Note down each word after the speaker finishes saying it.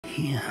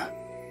here?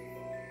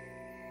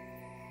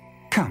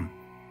 Come.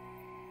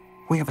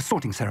 We have a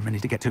sorting ceremony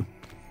to get to.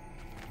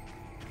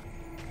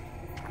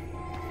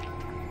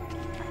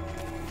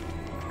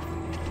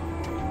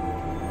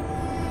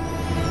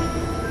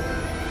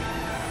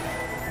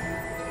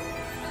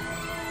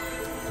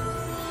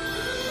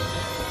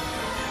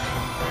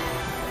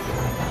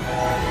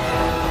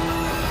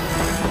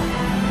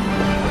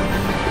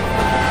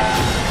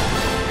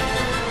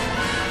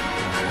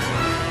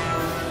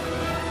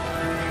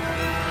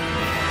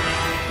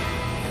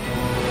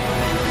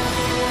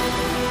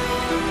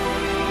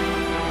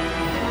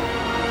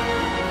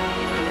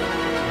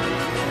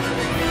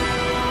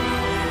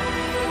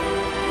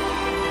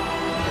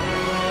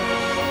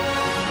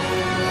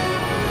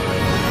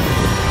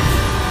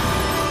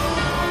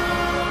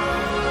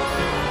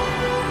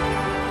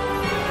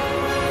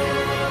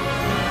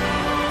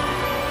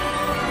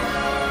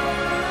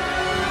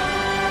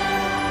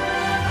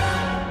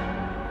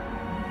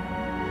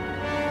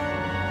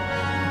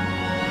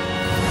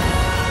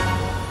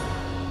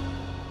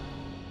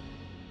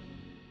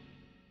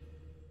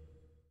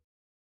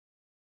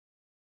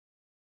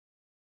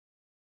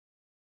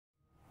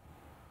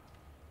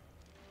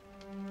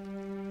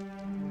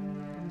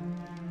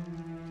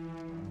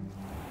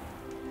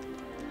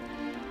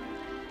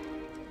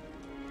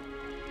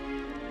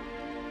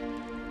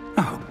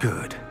 Oh,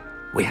 good.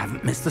 We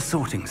haven't missed the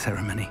sorting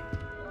ceremony.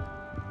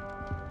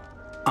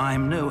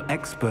 I'm no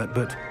expert,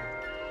 but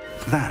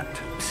that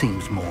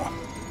seems more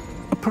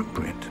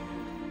appropriate.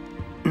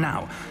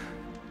 Now,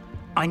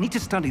 I need to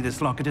study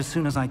this locket as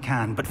soon as I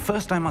can, but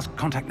first I must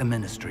contact the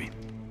Ministry.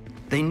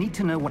 They need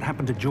to know what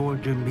happened to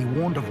George and be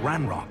warned of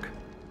Ranrock.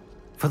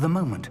 For the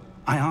moment,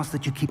 I ask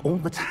that you keep all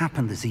that's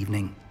happened this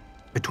evening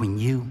between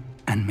you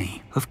and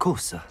me. Of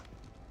course, sir.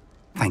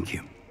 Thank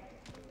you.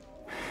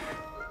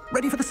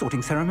 Ready for the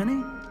sorting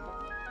ceremony?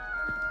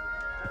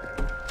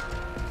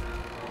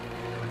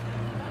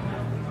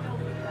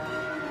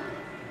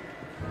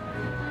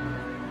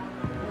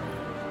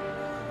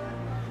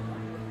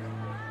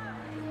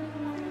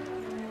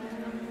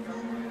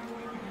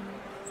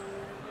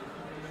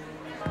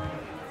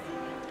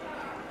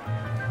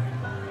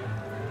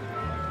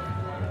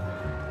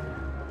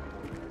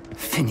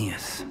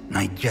 Phineas,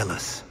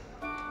 Nigellus,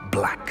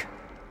 Black.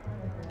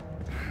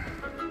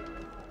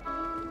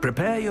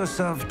 Prepare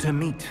yourself to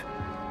meet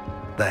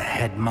the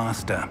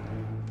headmaster.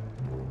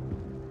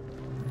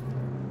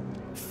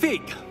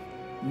 Fig,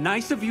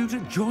 nice of you to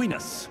join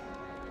us.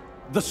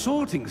 The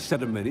sorting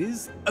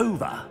ceremony's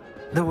over.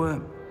 There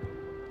were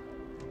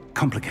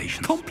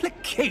complications.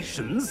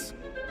 Complications?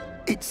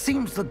 It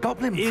seems the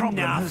goblin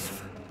problem has...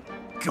 Enough!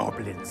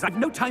 Goblins. I've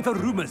no time for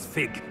rumors,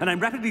 Fig, and I'm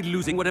rapidly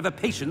losing whatever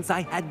patience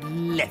I had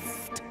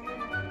left.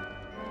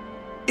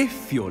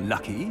 If you're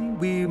lucky,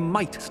 we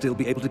might still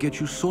be able to get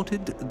you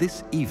sorted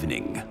this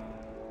evening.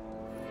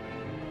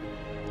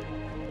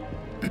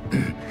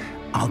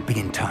 I'll be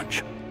in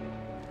touch.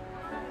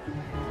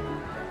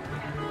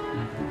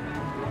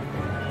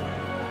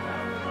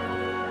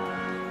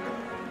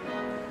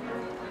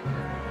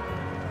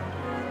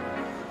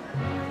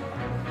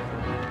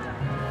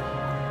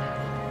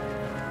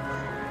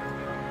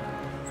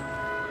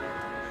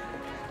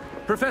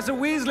 Professor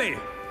Weasley,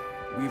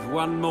 we've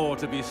one more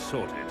to be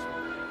sorted.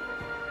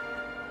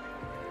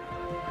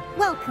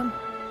 Welcome.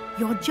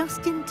 You're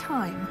just in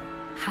time.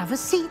 Have a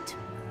seat.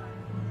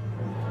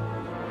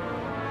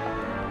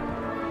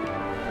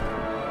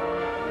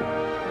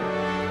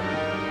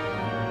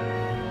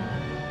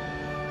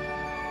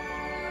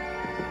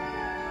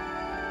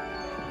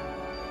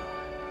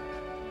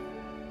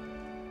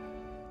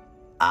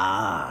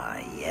 Ah,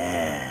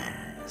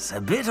 yes.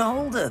 A bit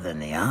older than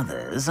the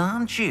others,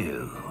 aren't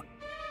you?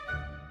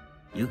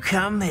 You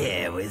come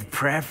here with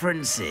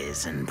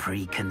preferences and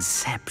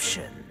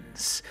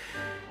preconceptions.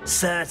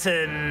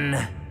 Certain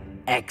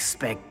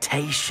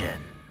expectations.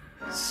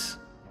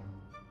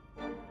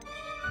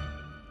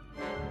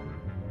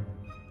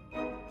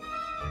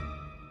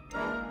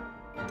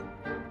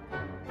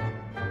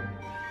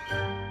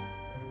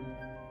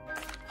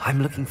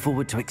 I'm looking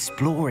forward to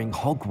exploring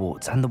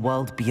Hogwarts and the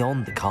world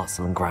beyond the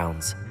castle and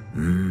grounds.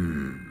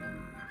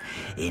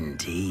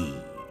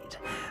 Indeed.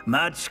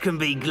 Much can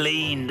be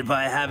gleaned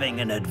by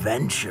having an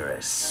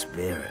adventurous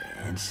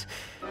spirit,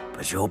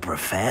 but your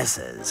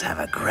professors have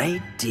a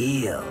great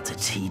deal to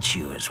teach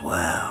you as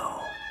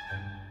well.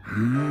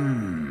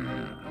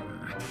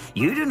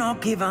 You do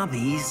not give up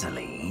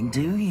easily,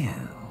 do you?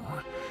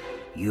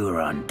 You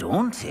are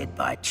undaunted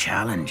by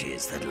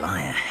challenges that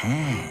lie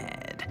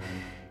ahead,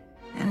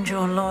 and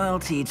your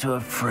loyalty to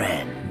a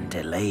friend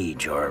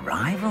delayed your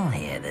arrival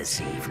here this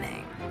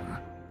evening.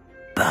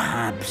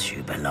 Perhaps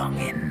you belong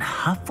in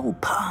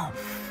Hufflepuff.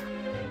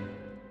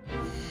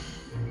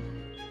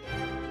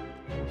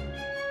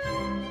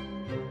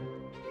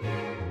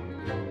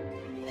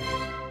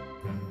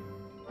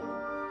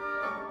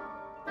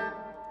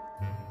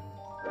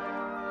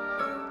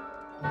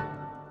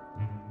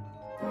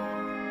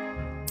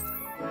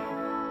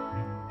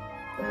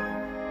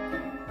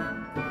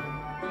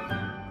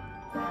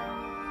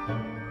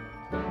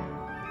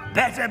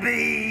 better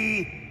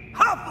be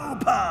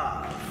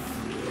Hufflepuff!